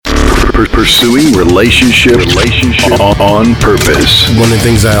Pursuing relationship on purpose. One of the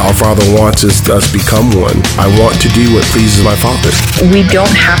things that our Father wants is us become one. I want to do what pleases my Father. We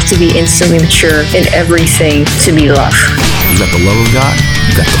don't have to be instantly mature in everything to be love. You've got the love of God,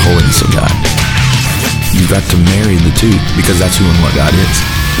 you've got the holiness of God. You've got to marry the two because that's who and what God is.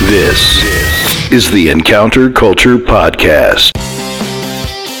 This is the Encounter Culture Podcast.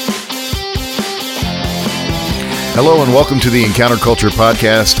 Hello and welcome to the Encounter Culture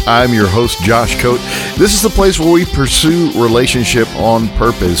Podcast. I'm your host, Josh Coate. This is the place where we pursue relationship on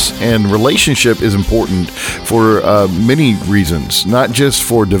purpose. And relationship is important for many reasons, not just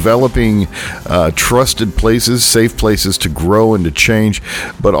for developing trusted places, safe places to grow and to change,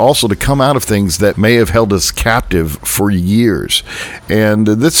 but also to come out of things that may have held us captive for years. And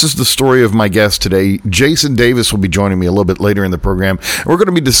this is the story of my guest today. Jason Davis will be joining me a little bit later in the program. We're going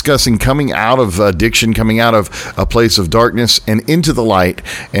to be discussing coming out of addiction, coming out of a place of darkness and into the light,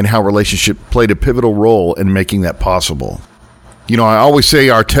 and how relationship played a pivotal role in making that possible. You know, I always say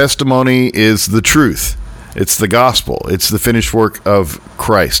our testimony is the truth. It's the gospel. It's the finished work of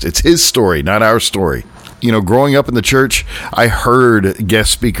Christ. It's his story, not our story. You know, growing up in the church, I heard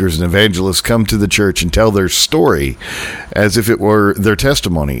guest speakers and evangelists come to the church and tell their story as if it were their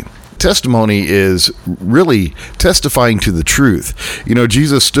testimony. Testimony is really testifying to the truth. You know,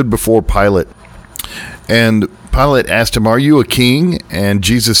 Jesus stood before Pilate, and Pilate asked him, "Are you a king?" And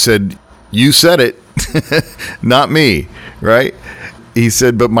Jesus said, "You said it, not me," right? He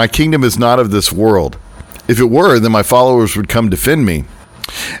said, "But my kingdom is not of this world. If it were, then my followers would come defend me."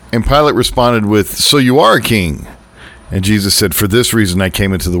 And Pilate responded with, "So you are a king?" And Jesus said, "For this reason I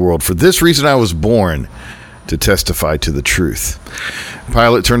came into the world. For this reason I was born, to testify to the truth."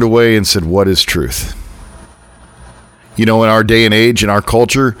 Pilate turned away and said, "What is truth?" You know, in our day and age, in our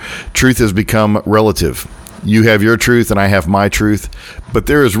culture, truth has become relative. You have your truth and I have my truth, but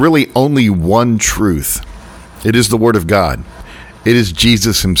there is really only one truth. It is the Word of God. It is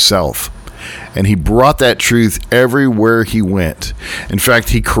Jesus himself. And he brought that truth everywhere he went. In fact,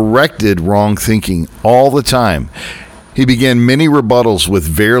 he corrected wrong thinking all the time. He began many rebuttals with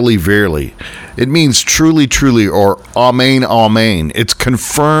verily, verily. It means truly, truly, or amen, amen. It's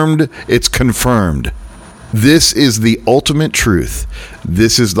confirmed, it's confirmed. This is the ultimate truth.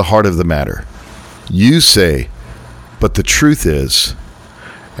 This is the heart of the matter. You say, but the truth is.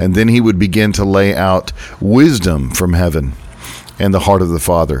 And then he would begin to lay out wisdom from heaven and the heart of the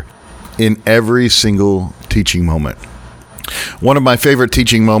Father in every single teaching moment. One of my favorite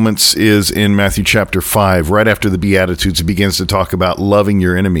teaching moments is in Matthew chapter 5. Right after the Beatitudes, he begins to talk about loving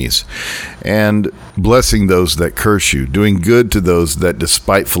your enemies and blessing those that curse you, doing good to those that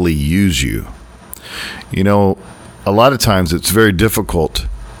despitefully use you. You know, a lot of times it's very difficult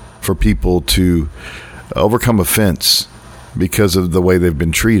for people to overcome offense because of the way they've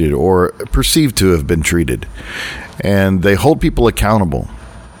been treated or perceived to have been treated. And they hold people accountable.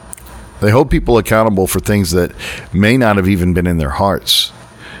 They hold people accountable for things that may not have even been in their hearts.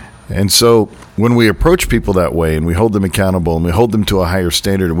 And so when we approach people that way and we hold them accountable and we hold them to a higher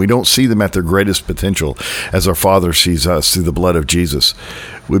standard and we don't see them at their greatest potential as our Father sees us through the blood of Jesus,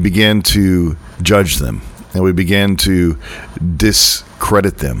 we begin to judge them and we begin to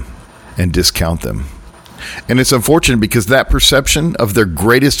discredit them and discount them. And it's unfortunate because that perception of their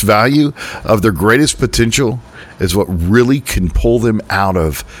greatest value, of their greatest potential, is what really can pull them out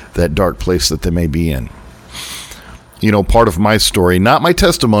of that dark place that they may be in. You know, part of my story, not my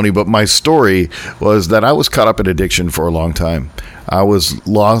testimony, but my story was that I was caught up in addiction for a long time. I was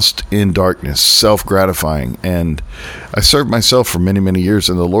lost in darkness, self-gratifying, and I served myself for many, many years,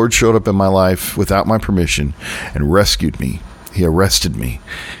 and the Lord showed up in my life without my permission and rescued me. He arrested me.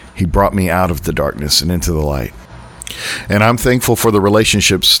 He brought me out of the darkness and into the light. And I'm thankful for the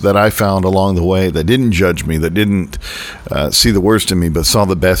relationships that I found along the way that didn't judge me, that didn't see the worst in me, but saw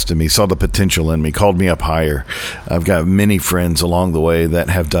the best in me, saw the potential in me, called me up higher. I've got many friends along the way that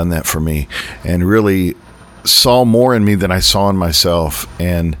have done that for me and really saw more in me than I saw in myself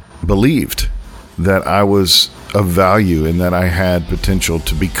and believed that I was of value and that I had potential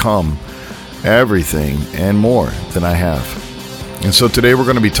to become everything and more than I have. And so today we're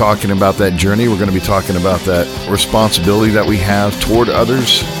going to be talking about that journey. We're going to be talking about that responsibility that we have toward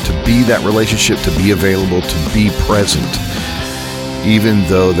others, to be that relationship, to be available, to be present, even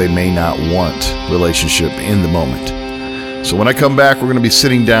though they may not want relationship in the moment. So when I come back, we're going to be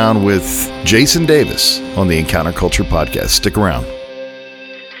sitting down with Jason Davis on the Encounter Culture Podcast. Stick around.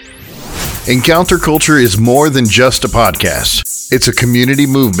 Encounter Culture is more than just a podcast. It's a community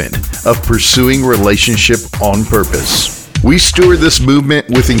movement of pursuing relationship on purpose. We steward this movement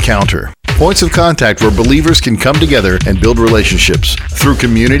with Encounter. points of contact where believers can come together and build relationships through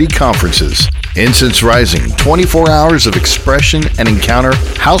community conferences, incense rising, 24 hours of expression and encounter,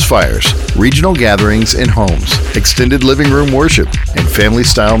 house fires, regional gatherings in homes, extended living room worship, and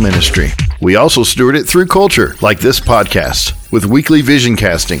family-style ministry. We also steward it through culture, like this podcast, with weekly vision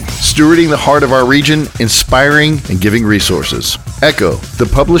casting, stewarding the heart of our region, inspiring and giving resources. Echo, the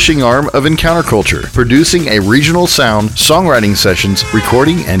publishing arm of Encounter Culture, producing a regional sound, songwriting sessions,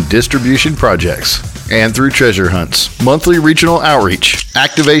 recording and distribution projects. And through treasure hunts, monthly regional outreach,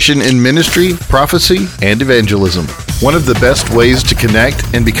 activation in ministry, prophecy, and evangelism. One of the best ways to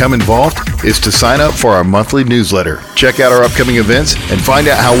connect and become involved is to sign up for our monthly newsletter. Check out our upcoming events and find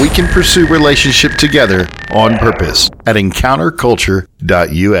out how we can pursue relationship together on purpose at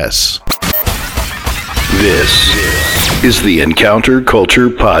encounterculture.us. This is the Encounter Culture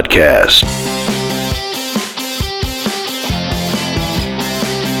Podcast.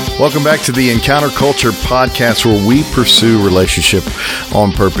 Welcome back to the Encounter Culture Podcast, where we pursue relationship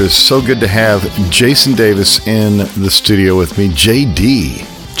on purpose. So good to have Jason Davis in the studio with me. JD.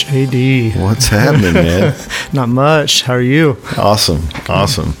 What's happening, man? Not much. How are you? Awesome.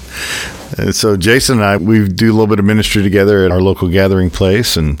 So Jason and I, we do a little bit of ministry together at our local gathering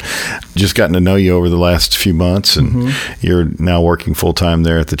place, and just gotten to know you over the last few months, and you're now working full-time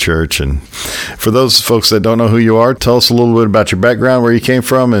there at the church. And for those folks that don't know who you are, tell us a little bit about your background, where you came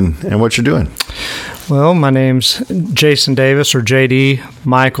from, and what you're doing. Well, my name's Jason Davis, or JD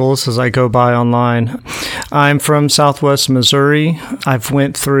Michaels, as I go by online. I'm from Southwest Missouri. I've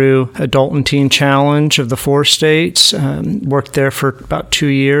went through Adult and Teen Challenge of the 4 states, worked there for about 2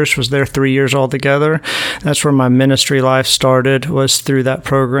 years, was there 3 years altogether. That's where my ministry life started, was through that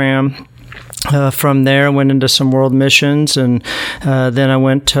program. From there, I went into some world missions, and then I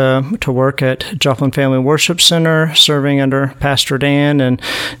went to work at Joplin Family Worship Center, serving under Pastor Dan, and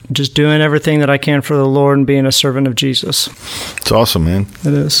just doing everything that I can for the Lord and being a servant of Jesus. It's awesome, man.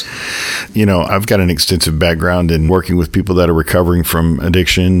 It is. You know, I've got an extensive background in working with people that are recovering from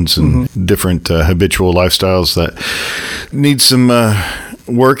addictions and different habitual lifestyles that need some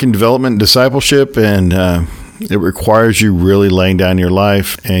work and development and discipleship, and it requires you really laying down your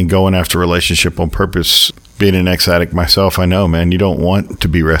life and going after relationship on purpose. Being an ex-addict myself, I know, man, you don't want to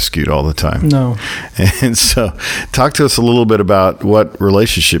be rescued all the time. No. And so talk to us a little bit about what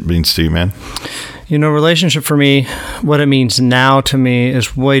relationship means to you, man. You know, relationship for me, what it means now to me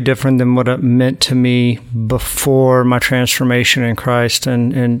is way different than what it meant to me before my transformation in Christ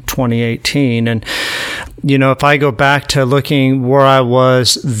in 2018. And, you know, if I go back to looking where I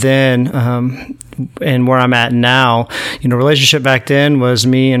was then, and where I'm at now, you know, relationship back then was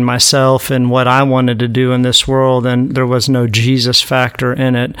me and myself and what I wanted to do in this world, and there was no Jesus factor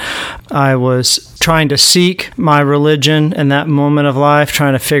in it. I was trying to seek my religion in that moment of life,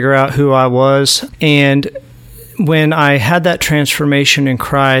 trying to figure out who I was. And when I had that transformation in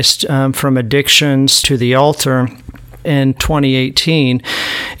Christ, from addictions to the altar, in 2018,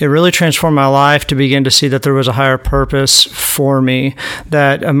 it really transformed my life to begin to see that there was a higher purpose for me,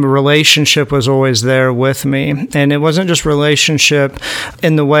 that a relationship was always there with me. And it wasn't just relationship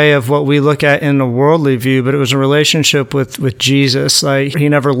in the way of what we look at in a worldly view, but it was a relationship with Jesus. Like, he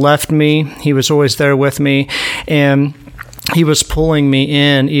never left me. He was always there with me. And he was pulling me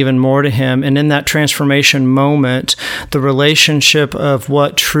in even more to him. And in that transformation moment, the relationship of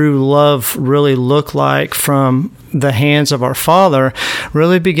what true love really looked like from the hands of our Father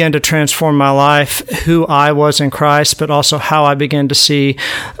really began to transform my life, who I was in Christ, but also how I began to see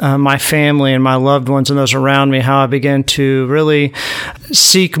my family and my loved ones and those around me, how I began to really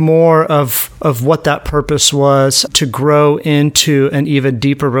seek more of what that purpose was, to grow into an even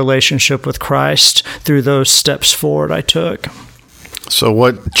deeper relationship with Christ through those steps forward I took. So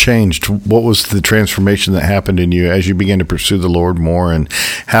what changed? What was the transformation that happened in you as you began to pursue the Lord more and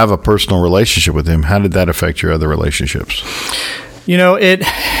have a personal relationship with him? How did that affect your other relationships? You know,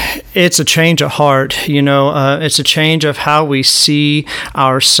 it's a change of heart. You know, it's a change of how we see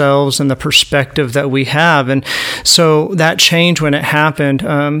ourselves and the perspective that we have. And so that change, when it happened,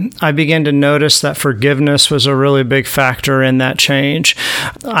 I began to notice that forgiveness was a really big factor in that change.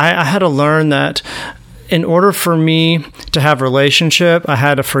 I had to learn that in order for me to have relationship, I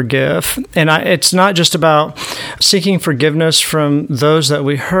had to forgive. And it's not just about seeking forgiveness from those that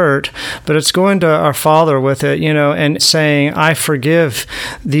we hurt, but it's going to our Father with it, you know, and saying, I forgive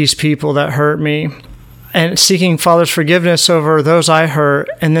these people that hurt me. And seeking Father's forgiveness over those I hurt,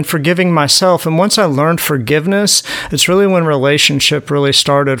 and then forgiving myself. And once I learned forgiveness, it's really when relationship really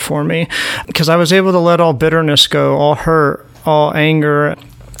started for me, because I was able to let all bitterness go, all hurt, all anger,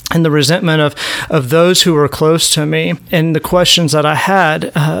 and the resentment of those who were close to me and the questions that I had,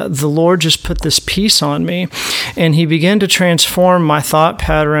 the Lord just put this peace on me, and He began to transform my thought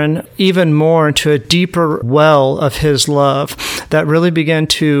pattern even more into a deeper well of His love that really began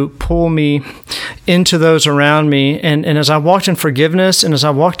to pull me into those around me. And as I walked in forgiveness and as I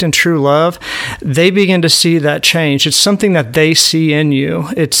walked in true love, they began to see that change. It's something that they see in you.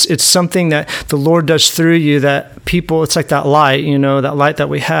 It's something that the Lord does through you that people, it's like that light, that light that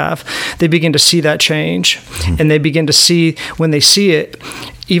we have. They begin to see that change, and they begin to see, when they see it,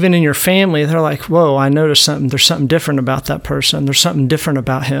 even in your family, they're like, whoa, I noticed something. There's something different about that person. There's something different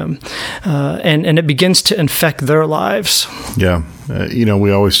about him. And it begins to infect their lives. Yeah.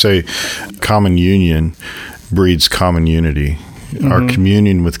 We always say common union breeds common unity. Mm-hmm. Our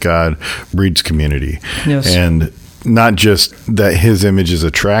communion with God breeds community. Yes. And not just that His image is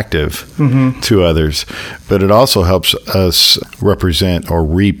attractive to others, but it also helps us represent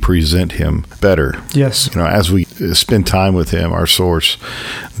Him better. Yes. As we spend time with Him, our source,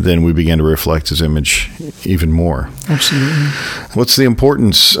 then we begin to reflect His image even more. Absolutely. What's the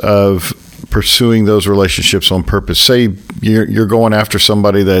importance of pursuing those relationships on purpose? Say you're going after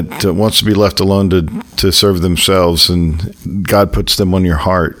somebody that wants to be left alone to serve themselves, and God puts them on your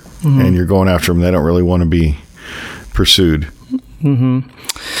heart, and you're going after them. They don't really want to be pursued. Mm-hmm.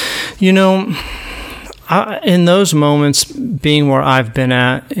 In those moments, being where I've been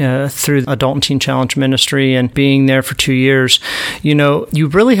at through Adult and Teen Challenge Ministry and being there for 2 years, you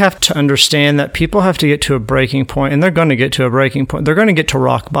really have to understand that people have to get to a breaking point, and they're going to get to a breaking point. They're going to get to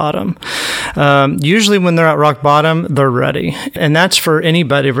rock bottom. Usually when they're at rock bottom, they're ready. And that's for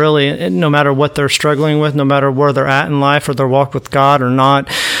anybody, really, no matter what they're struggling with, no matter where they're at in life or their walk with God or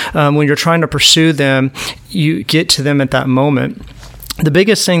not. When you're trying to pursue them, you get to them at that moment. The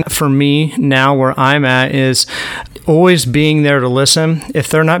biggest thing for me now where I'm at is always being there to listen. If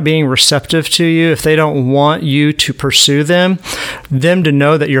they're not being receptive to you, if they don't want you to pursue them to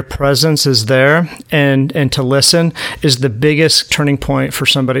know that your presence is there and to listen is the biggest turning point for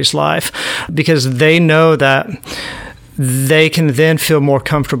somebody's life, because they know that they can then feel more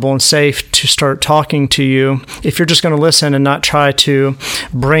comfortable and safe to start talking to you if you're just going to listen and not try to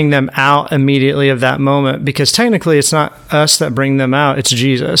bring them out immediately of that moment, because technically it's not us that bring them out, it's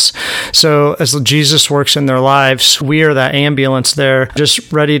Jesus. So as Jesus works in their lives, we are that ambulance there,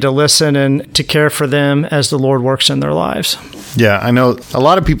 just ready to listen and to care for them as the Lord works in their lives. Yeah, I know a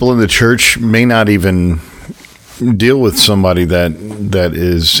lot of people in the church may not even deal with somebody that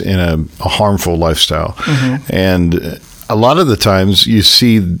is in a harmful lifestyle. Mm-hmm. And a lot of the times you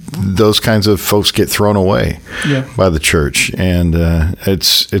see those kinds of folks get thrown away by the church, and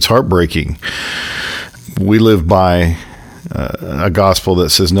it's heartbreaking. We live by a gospel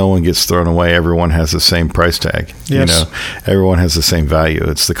that says no one gets thrown away. Everyone has the same price tag. Yes. Everyone has the same value.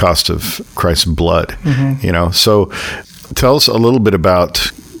 It's the cost of Christ's blood. Mm-hmm. So tell us a little bit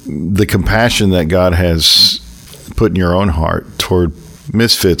about the compassion that God has put in your own heart toward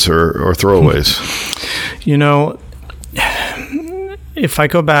misfits or throwaways. If I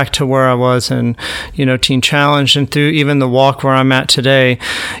go back to where I was in, Teen Challenge and through even the walk where I'm at today,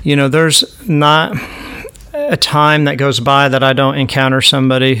 there's not a time that goes by that I don't encounter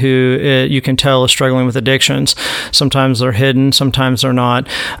somebody who you can tell is struggling with addictions. Sometimes they're hidden, sometimes they're not.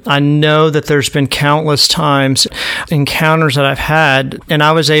 I know that there's been countless times, encounters that I've had, and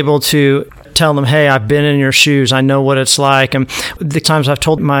I was able to tell them, hey, I've been in your shoes. I know what it's like. And the times I've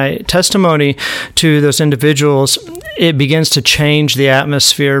told my testimony to those individuals, it begins to change the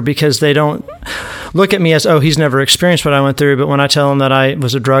atmosphere, because they don't look at me as, oh, he's never experienced what I went through. But when I tell them that I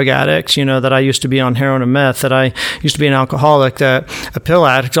was a drug addict, that I used to be on heroin and meth, that I used to be an alcoholic, that a pill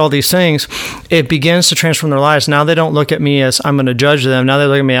addict, all these things, it begins to transform their lives. Now they don't look at me as I'm going to judge them. Now they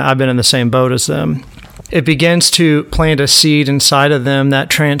look at me, I've been in the same boat as them. It begins to plant a seed inside of them that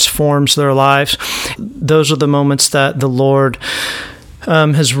transforms their lives. Those are the moments that the Lord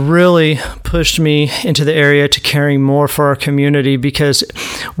has really pushed me into the area to caring more for our community, because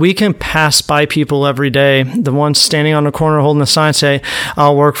we can pass by people every day. The ones standing on the corner holding a sign say,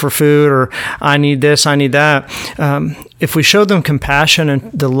 I'll work for food, or I need this, I need that. If we show them compassion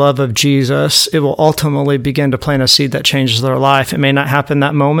and the love of Jesus, it will ultimately begin to plant a seed that changes their life. It may not happen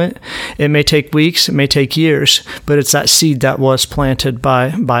that moment. It may take weeks. It may take years. But it's that seed that was planted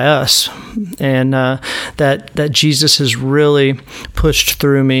by us. And that Jesus has really pushed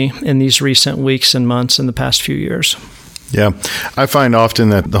through me in these recent weeks and months in the past few years. Yeah. I find often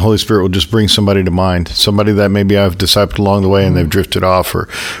that the Holy Spirit will just bring somebody to mind, somebody that maybe I've discipled along the way and they've drifted off or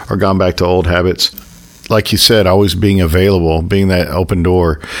gone back to old habits. Like you said, always being available, being that open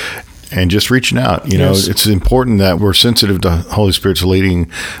door. and just reaching out. You know, it's important that we're sensitive to Holy Spirit's leading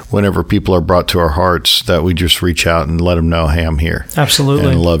whenever people are brought to our hearts, that we just reach out and let them know, hey, I'm here.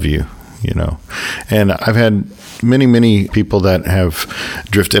 Absolutely. And love you, you know. And I've had many, many people that have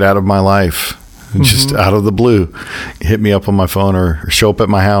drifted out of my life, just out of the blue, hit me up on my phone or show up at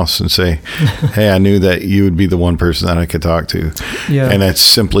my house and say, hey, I knew that you would be the one person that I could talk to. Yeah. And that's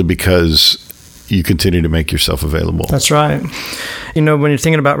simply because you continue to make yourself available. That's right. You know, when you're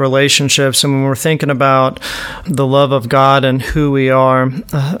thinking about relationships and when we're thinking about the love of God and who we are,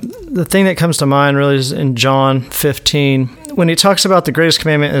 the thing that comes to mind really is in John 15, when he talks about the greatest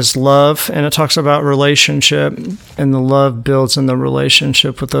commandment is love, and it talks about relationship, and the love builds in the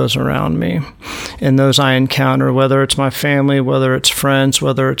relationship with those around me and those I encounter, whether it's my family, whether it's friends,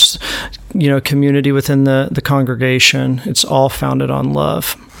 whether it's, you know, community within the congregation. It's all founded on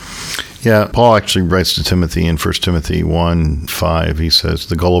love. Yeah, Paul actually writes to Timothy in 1 Timothy 1:5. He says,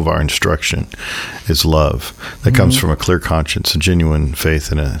 the goal of our instruction is love that comes from a clear conscience, a genuine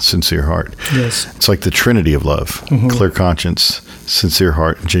faith, and a sincere heart. Yes. It's like the trinity of love, clear conscience, sincere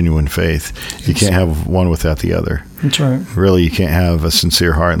heart, genuine faith. You can't have one without the other. That's right. Really, you can't have a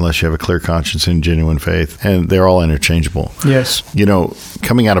sincere heart unless you have a clear conscience and genuine faith, and they're all interchangeable. Yes. You know,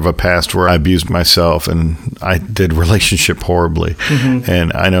 coming out of a past where I abused myself and I did relationship horribly,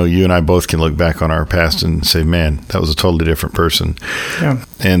 and I know you and I both can look back on our past and say, man, that was a totally different person. Yeah.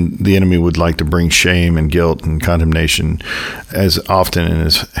 And the enemy would like to bring shame and guilt and condemnation as often and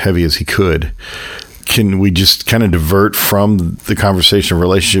as heavy as he could. Can we just kind of divert from the conversation of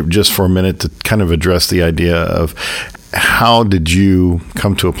relationship just for a minute to kind of address the idea of how did you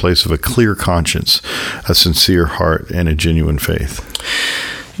come to a place of a clear conscience, a sincere heart, and a genuine faith?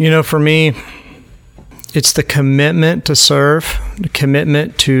 You know, for me, it's the commitment to serve, the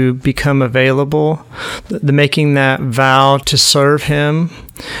commitment to become available, the making that vow to serve Him.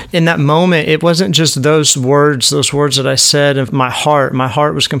 In that moment, it wasn't just those words that I said of my heart. My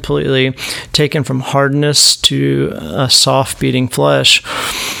heart was completely taken from hardness to a soft beating flesh.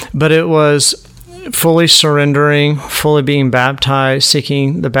 But it was fully surrendering, fully being baptized,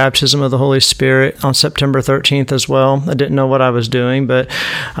 seeking the baptism of the Holy Spirit on September 13th as well. I didn't know what I was doing, but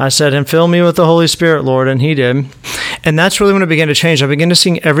I said, and fill me with the Holy Spirit, Lord, and He did. And that's really when it began to change. I began to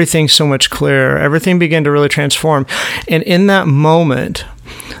see everything so much clearer. Everything began to really transform. And in that moment,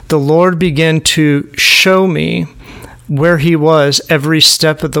 the Lord began to show me where He was every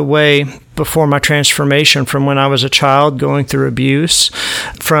step of the way before my transformation, from when I was a child going through abuse,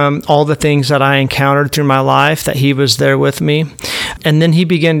 from all the things that I encountered through my life, that He was there with me. And then He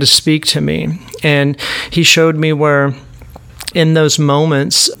began to speak to me, and He showed me where in those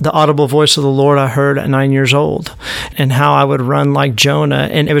moments, the audible voice of the Lord I heard at 9 years old, and how I would run like Jonah.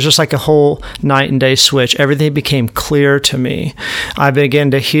 And it was just like a whole night and day switch. Everything became clear to me. I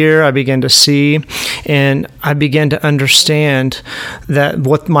began to hear, I began to see, and I began to understand that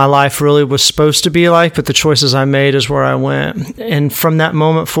what my life really was supposed to be like, but the choices I made is where I went. And from that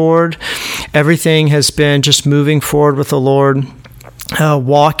moment forward, everything has been just moving forward with the Lord.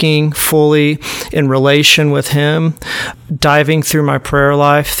 Walking fully in relation with Him, diving through my prayer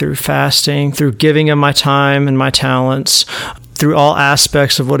life, through fasting, through giving of my time and my talents, through all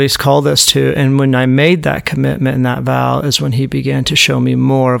aspects of what He's called us to. And when I made that commitment and that vow is when He began to show me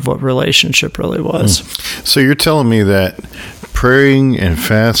more of what relationship really was. So you're telling me that praying and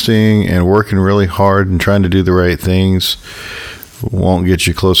fasting and working really hard and trying to do the right things won't get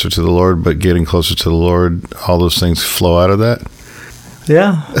you closer to the Lord, but getting closer to the Lord, all those things flow out of that?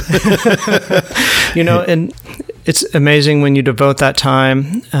 Yeah. You know, and it's amazing when you devote that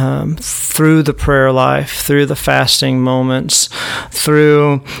time through the prayer life, through the fasting moments,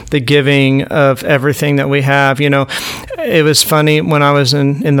 through the giving of everything that we have. You know, it was funny when I was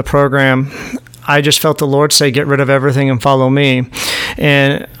in the program, I just felt the Lord say, get rid of everything and follow me.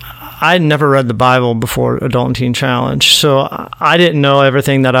 And I'd never read the Bible before Adult and Teen Challenge, so I didn't know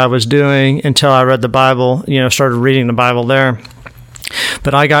everything that I was doing until I read the Bible, you know, started reading the Bible there.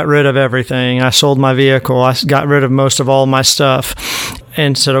 But I got rid of everything. I sold my vehicle. I got rid of most of all my stuff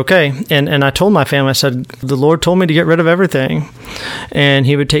and said, okay. And I told my family, I said, the Lord told me to get rid of everything and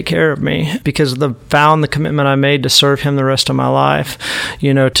He would take care of me, because of the vow and the commitment I made to serve Him the rest of my life,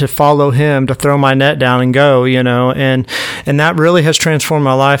 you know, to follow Him, to throw my net down and go, you know, and that really has transformed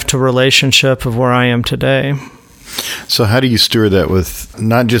my life to a relationship of where I am today. So how do you steward that with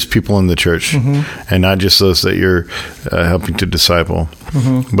not just people in the church and not just those that you're helping to disciple,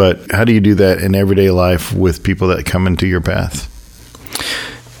 but how do you do that in everyday life with people that come into your path?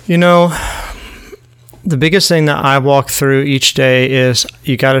 You know, the biggest thing that I walk through each day is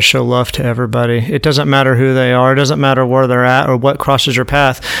you got to show love to everybody. It doesn't matter who they are. It doesn't matter where they're at or what crosses your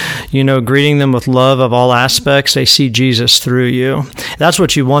path. Greeting them with love of all aspects. They see Jesus through you. That's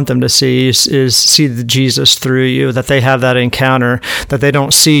what you want them to see is see the Jesus through you, that they have that encounter, that they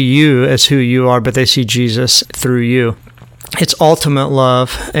don't see you as who you are, but they see Jesus through you. It's ultimate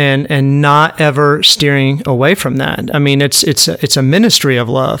love and not ever steering away from that. I mean, it's a ministry of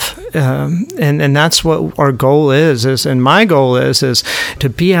love. And that's what our goal is, and my goal is to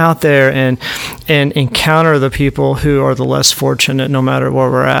be out there and encounter the people who are the less fortunate no matter where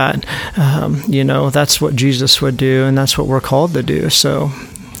we're at. That's what Jesus would do, and that's what we're called to do. So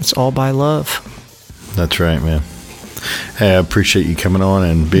it's all by love. That's right, man. Hey, I appreciate you coming on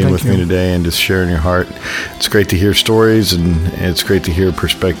and being with me today and just sharing your heart. It's great to hear stories, and it's great to hear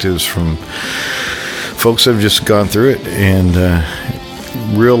perspectives from folks that have just gone through it.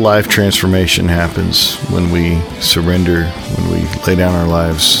 And real life transformation happens when we surrender, when we lay down our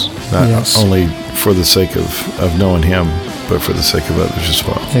lives, not only for the sake of knowing Him, but for the sake of others as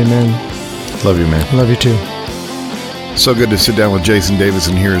well. Amen. Love you, man. Love you too. So good to sit down with Jason Davis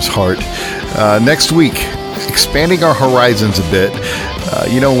and hear his heart. Next week, expanding our horizons a bit.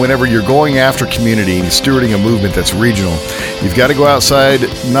 Whenever you're going after community and stewarding a movement that's regional, you've got to go outside,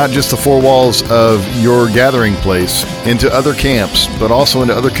 not just the four walls of your gathering place, into other camps, but also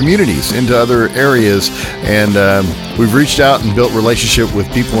into other communities, into other areas. And we've reached out and built relationship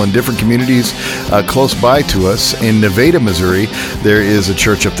with people in different communities close by to us. In Nevada, Missouri, there is a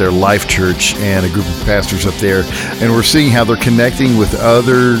church up there, Life Church, and a group of pastors up there. And we're seeing how they're connecting with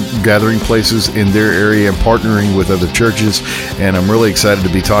other gathering places in their area and partnering with other churches. And I'm really excited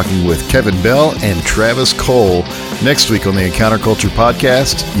to be talking with Kevin Bell and Travis Cole next week on the Encounter Culture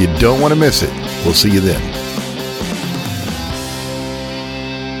Podcast. You don't want to miss it. We'll see you then.